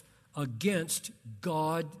yourself against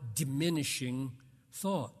God-diminishing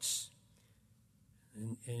thoughts.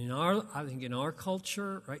 And I think in our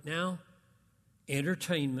culture right now,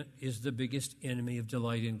 entertainment is the biggest enemy of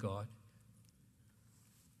delight in God.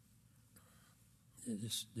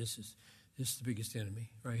 This is the biggest enemy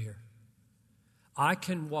right here. I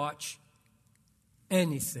can watch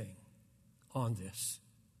anything on this.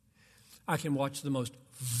 I can watch the most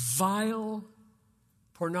vile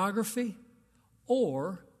pornography,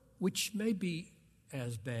 or, which may be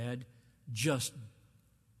as bad, just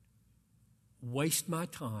waste my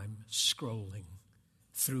time scrolling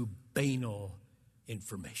through banal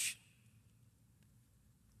information.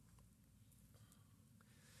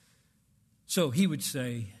 So he would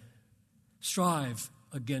say, strive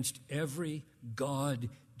against every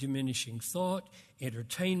God-diminishing thought,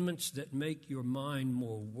 entertainments that make your mind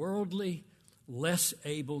more worldly, less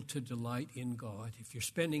able to delight in God. If you're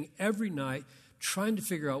spending every night trying to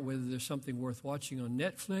figure out whether there's something worth watching on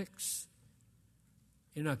Netflix,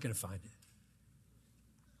 you're not going to find it.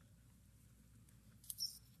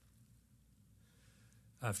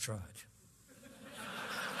 I've tried.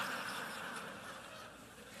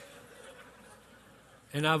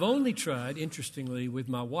 And I've only tried, interestingly, with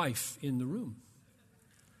my wife in the room.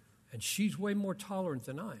 And she's way more tolerant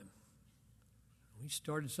than I am. We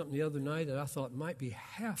started something the other night that I thought might be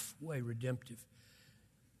halfway redemptive.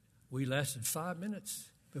 We lasted 5 minutes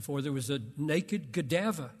before there was a naked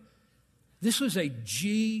cadaver. This was a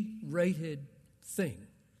G-rated thing.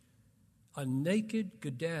 A naked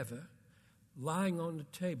cadaver lying on the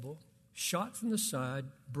table, shot from the side,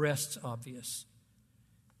 breasts obvious.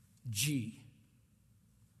 G.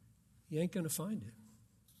 You ain't going to find it.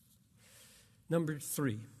 Number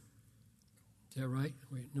 3. Is that right?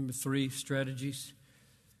 Wait, number 3, strategies.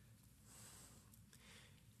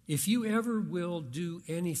 If you ever will do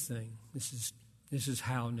anything, this is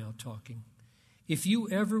Hal now talking. If you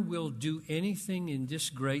ever will do anything in this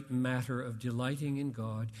great matter of delighting in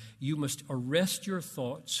God, you must arrest your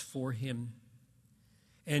thoughts for him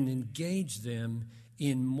and engage them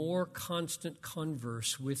in more constant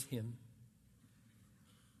converse with him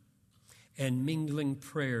and mingling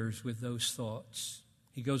prayers with those thoughts.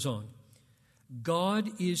 He goes on, God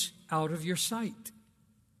is out of your sight,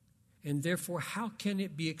 and therefore how can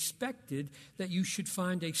it be expected that you should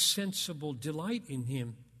find a sensible delight in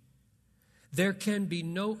him? There can be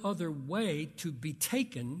no other way to be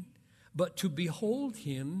taken but to behold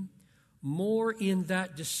him more in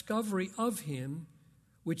that discovery of him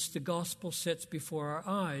which the gospel sets before our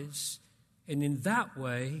eyes, and in that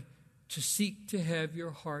way to seek to have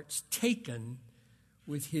your hearts taken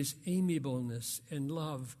with his amiableness and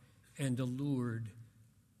love and allured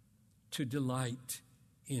to delight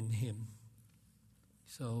in him.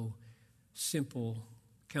 So, simple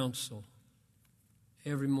counsel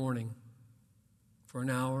every morning for an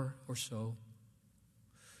hour or so.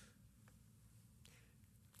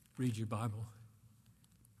 Read your Bible,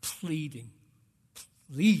 pleading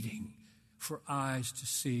for eyes to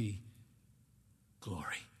see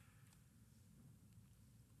glory.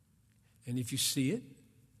 And if you see it,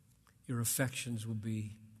 your affections will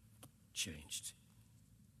be changed.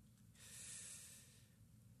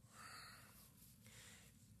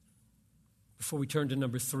 Before we turn to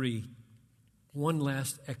number 3, one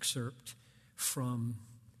last excerpt from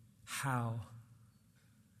how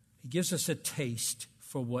he gives us a taste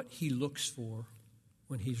for what he looks for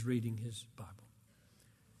when he's reading his Bible.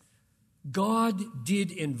 God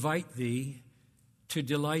did invite thee to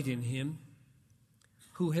delight in him,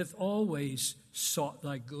 who hath always sought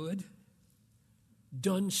thy good,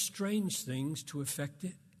 done strange things to effect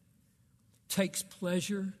it, takes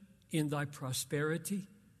pleasure in thy prosperity,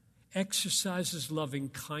 exercises loving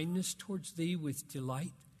kindness towards thee with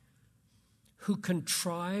delight, who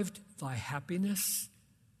contrived thy happiness,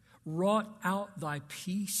 wrought out thy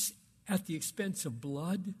peace at the expense of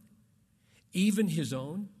blood, even his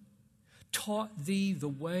own, taught thee the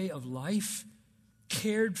way of life,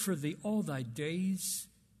 cared for thee all thy days,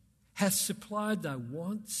 hath supplied thy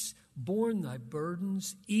wants, borne thy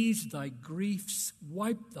burdens, eased thy griefs,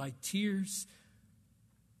 wiped thy tears.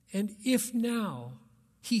 And if now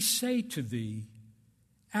he say to thee,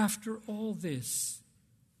 after all this,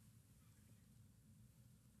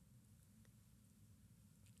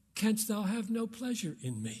 canst thou have no pleasure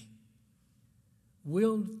in me?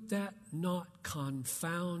 Will that not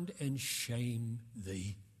confound and shame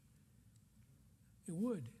thee? It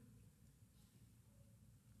would.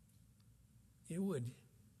 It would.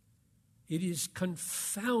 It is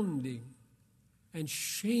confounding and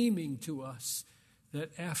shaming to us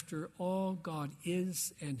that after all God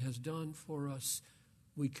is and has done for us,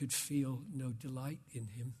 we could feel no delight in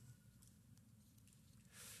him.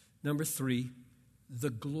 Number 3,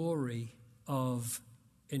 the glory of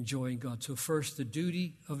enjoying God. So first, the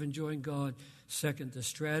duty of enjoying God. Second, the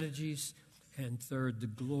strategies. And third, the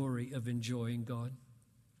glory of enjoying God.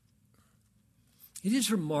 It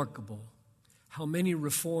is remarkable how many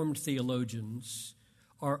Reformed theologians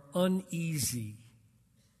are uneasy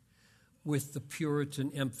with the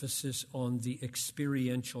Puritan emphasis on the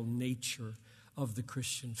experiential nature of the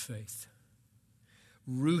Christian faith,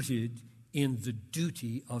 rooted in the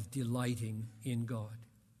duty of delighting in God.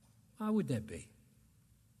 Why would that be?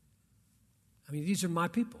 I mean, these are my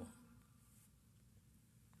people.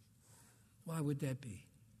 Why would that be?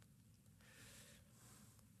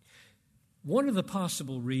 One of the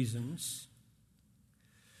possible reasons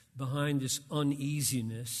behind this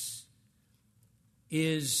uneasiness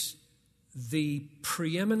is the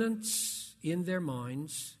preeminence in their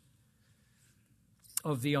minds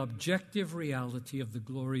of the objective reality of the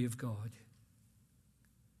glory of God.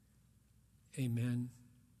 Amen.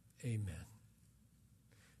 Amen.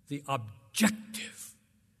 The objective.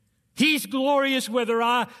 He's glorious whether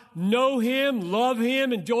I know him, love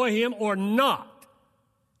him, enjoy him, or not.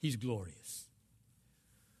 He's glorious.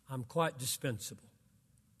 I'm quite dispensable.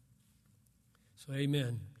 So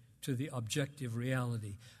amen to the objective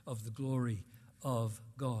reality of the glory of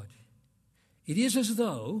God. It is as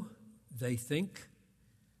though, they think,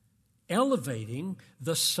 elevating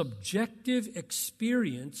the subjective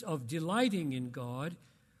experience of delighting in God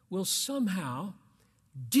will somehow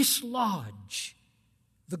dislodge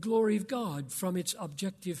the glory of God from its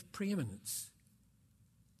objective preeminence.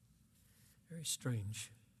 Very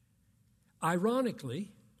strange.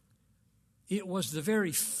 Ironically, it was the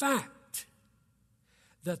very fact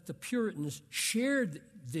that the Puritans shared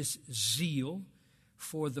this zeal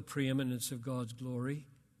for the preeminence of God's glory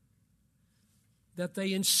that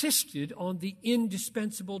they insisted on the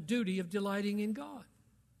indispensable duty of delighting in God.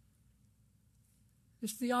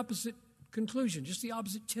 It's the opposite conclusion, just the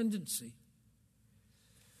opposite tendency.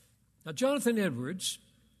 Now, Jonathan Edwards,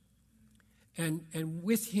 and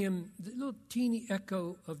with him, the little teeny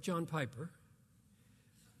echo of John Piper,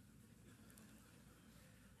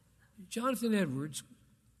 Jonathan Edwards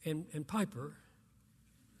and Piper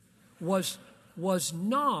were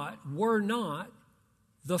not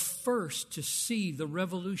the first to see the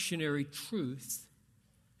revolutionary truth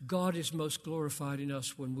God is most glorified in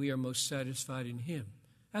us when we are most satisfied in Him.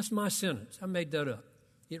 That's my sentence. I made that up.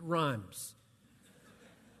 It rhymes.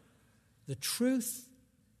 The truth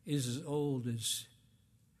is as old as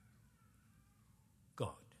God.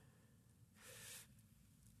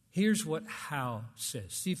 Here's what Howe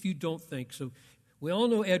says. See if you don't think so. We all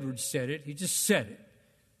know Edward said it. He just said it.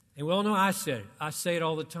 And we all know I said it. I say it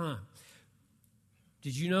all the time.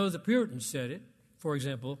 Did you know the Puritans said it? For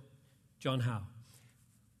example, John Howe.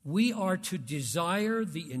 We are to desire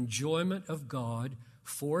the enjoyment of God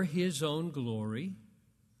for His own glory.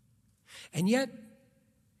 And yet,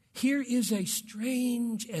 here is a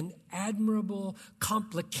strange and admirable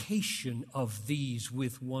complication of these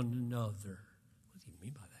with one another. What do you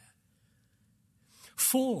mean by that?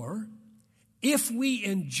 For if we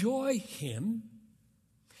enjoy Him,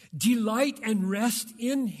 delight and rest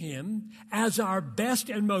in Him as our best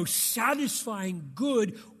and most satisfying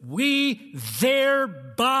good, we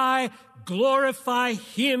thereby glorify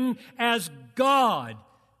Him as God.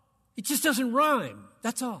 It just doesn't rhyme.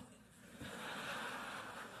 That's all.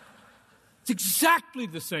 It's exactly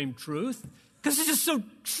the same truth because it's just so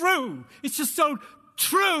true. It's just so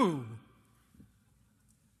true.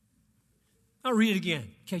 I'll read it again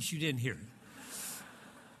in case you didn't hear it.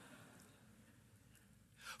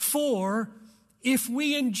 For if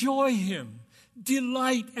we enjoy Him,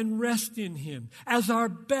 delight and rest in Him as our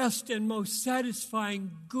best and most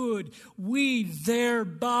satisfying good, we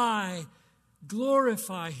thereby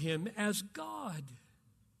glorify Him as God.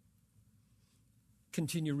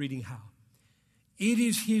 Continue reading how. It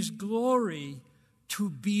is His glory to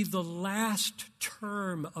be the last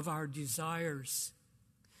term of our desires,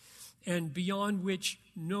 and beyond which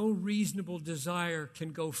no reasonable desire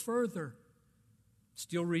can go further.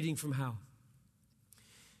 Still reading from Howe.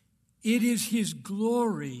 It is His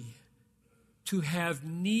glory to have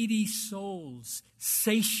needy souls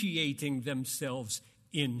satiating themselves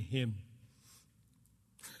in Him.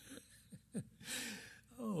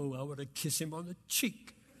 Oh, I want to kiss Him on the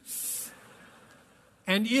cheek.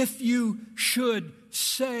 And if you should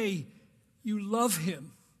say you love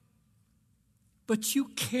Him, but you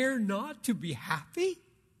care not to be happy,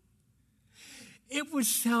 it would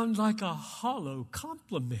sound like a hollow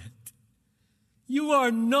compliment. You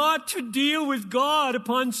are not to deal with God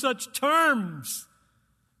upon such terms.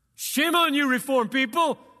 Shame on you, Reformed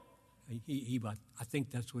people. I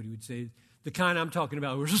think that's what he would say. The kind I'm talking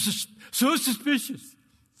about. We're so suspicious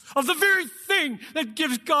of the very thing that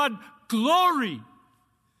gives God glory.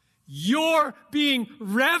 You're being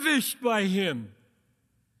ravished by Him.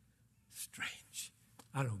 Strange.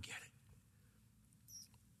 I don't get it.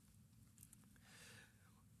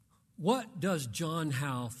 What does John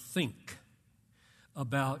Howe think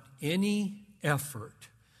about any effort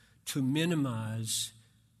to minimize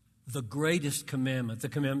the greatest commandment, the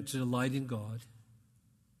commandment to delight in God,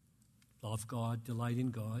 love God, delight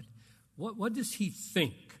in God? What does he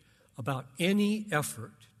think about any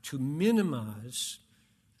effort to minimize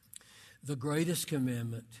the greatest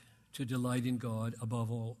commandment to delight in God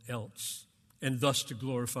above all else, and thus to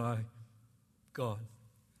glorify God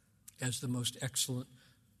as the most excellent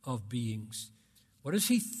of beings? What does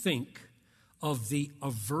he think of the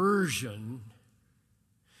aversion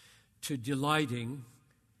to delighting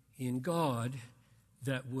in God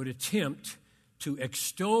that would attempt to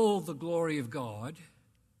extol the glory of God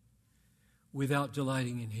without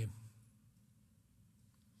delighting in Him?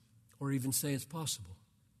 Or even say it's possible.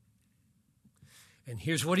 And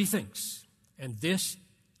here's what he thinks. And this,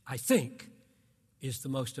 I think, is the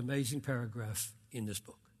most amazing paragraph in this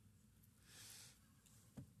book.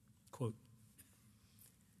 Quote,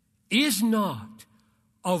 is not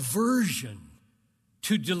aversion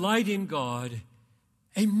to delight in God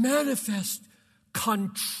a manifest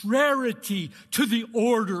contrariety to the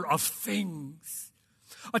order of things,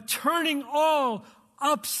 a turning all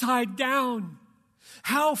upside down?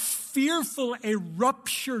 How fearful a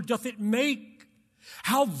rupture doth it make!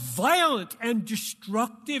 How violent and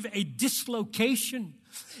destructive a dislocation!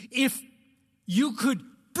 If you could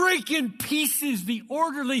break in pieces the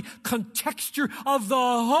orderly contexture of the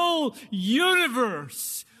whole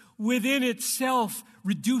universe within itself,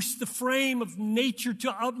 reduce the frame of nature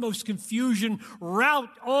to utmost confusion, rout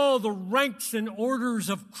all the ranks and orders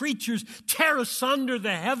of creatures, tear asunder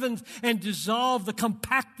the heavens, and dissolve the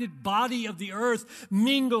compacted body of the earth,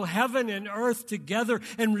 mingle heaven and earth together,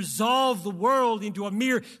 and resolve the world into a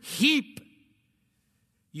mere heap,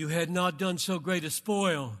 you had not done so great a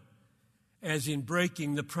spoil as in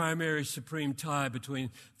breaking the primary supreme tie between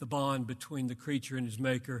the bond between the creature and his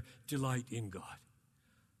maker, delight in God.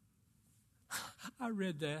 I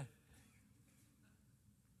read that.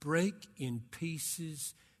 Break in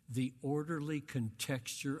pieces the orderly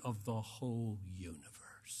contexture of the whole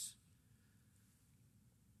universe.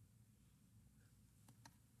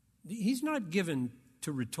 He's not given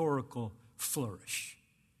to rhetorical flourish.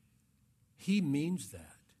 He means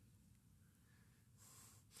that.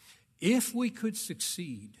 If we could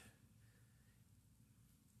succeed,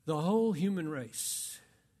 the whole human race,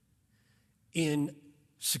 in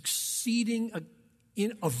succeeding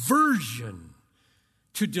in aversion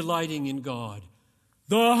to delighting in God,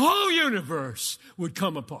 the whole universe would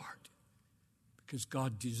come apart. Because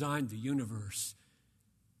God designed the universe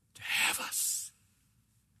to have us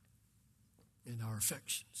in our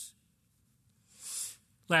affections.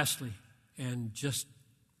 Lastly, and just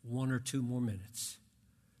 1 or 2 more minutes,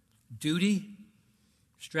 duty,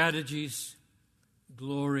 strategies,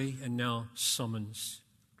 glory, and now summons.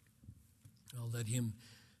 I'll let him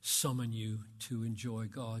summon you to enjoy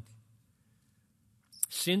God.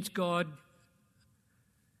 Since God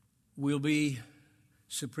will be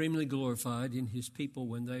supremely glorified in his people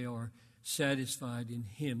when they are satisfied in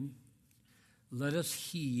him, let us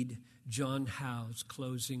heed John Howe's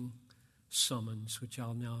closing summons, which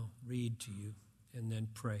I'll now read to you and then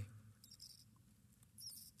pray.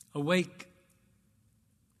 Awake.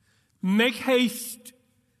 Make haste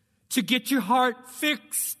to get your heart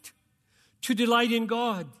fixed to delight in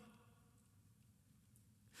God.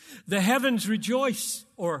 The heavens rejoice,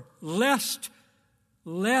 or lest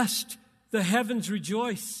the heavens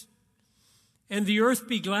rejoice, and the earth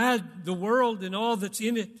be glad, the world and all that's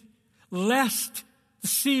in it, lest the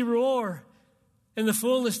sea roar and the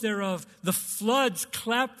fullness thereof, the floods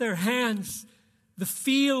clap their hands, the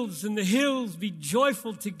fields and the hills be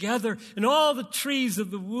joyful together, and all the trees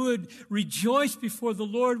of the wood rejoice before the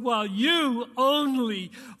Lord, while you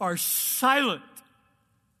only are silent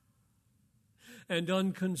and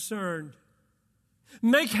unconcerned.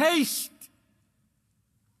 Make haste.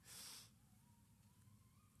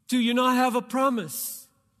 Do you not have a promise?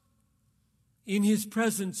 In his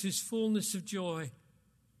presence is fullness of joy.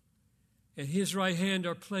 At his right hand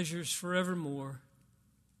are pleasures forevermore.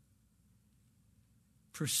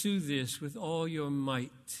 Pursue this with all your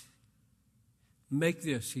might. Make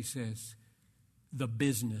this, he says, the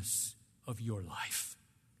business of your life.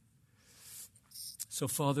 So,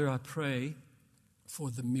 Father, I pray for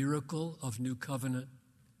the miracle of new covenant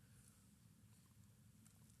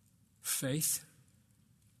faith,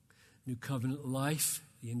 new covenant life,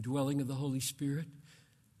 the indwelling of the Holy Spirit,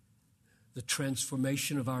 the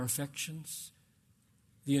transformation of our affections,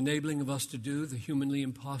 the enabling of us to do the humanly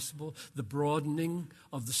impossible, the broadening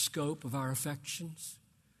of the scope of our affections.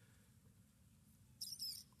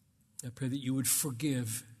 I pray that you would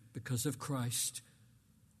forgive, because of Christ,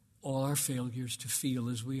 all our failures to feel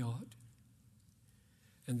as we ought,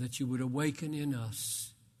 and that you would awaken in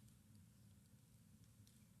us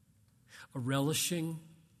a relishing,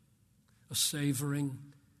 a savoring,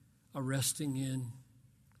 a resting in,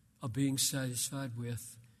 a being satisfied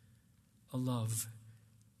with, a love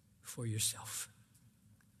for yourself.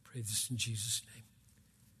 Pray this in Jesus' name.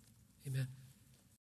 Amen.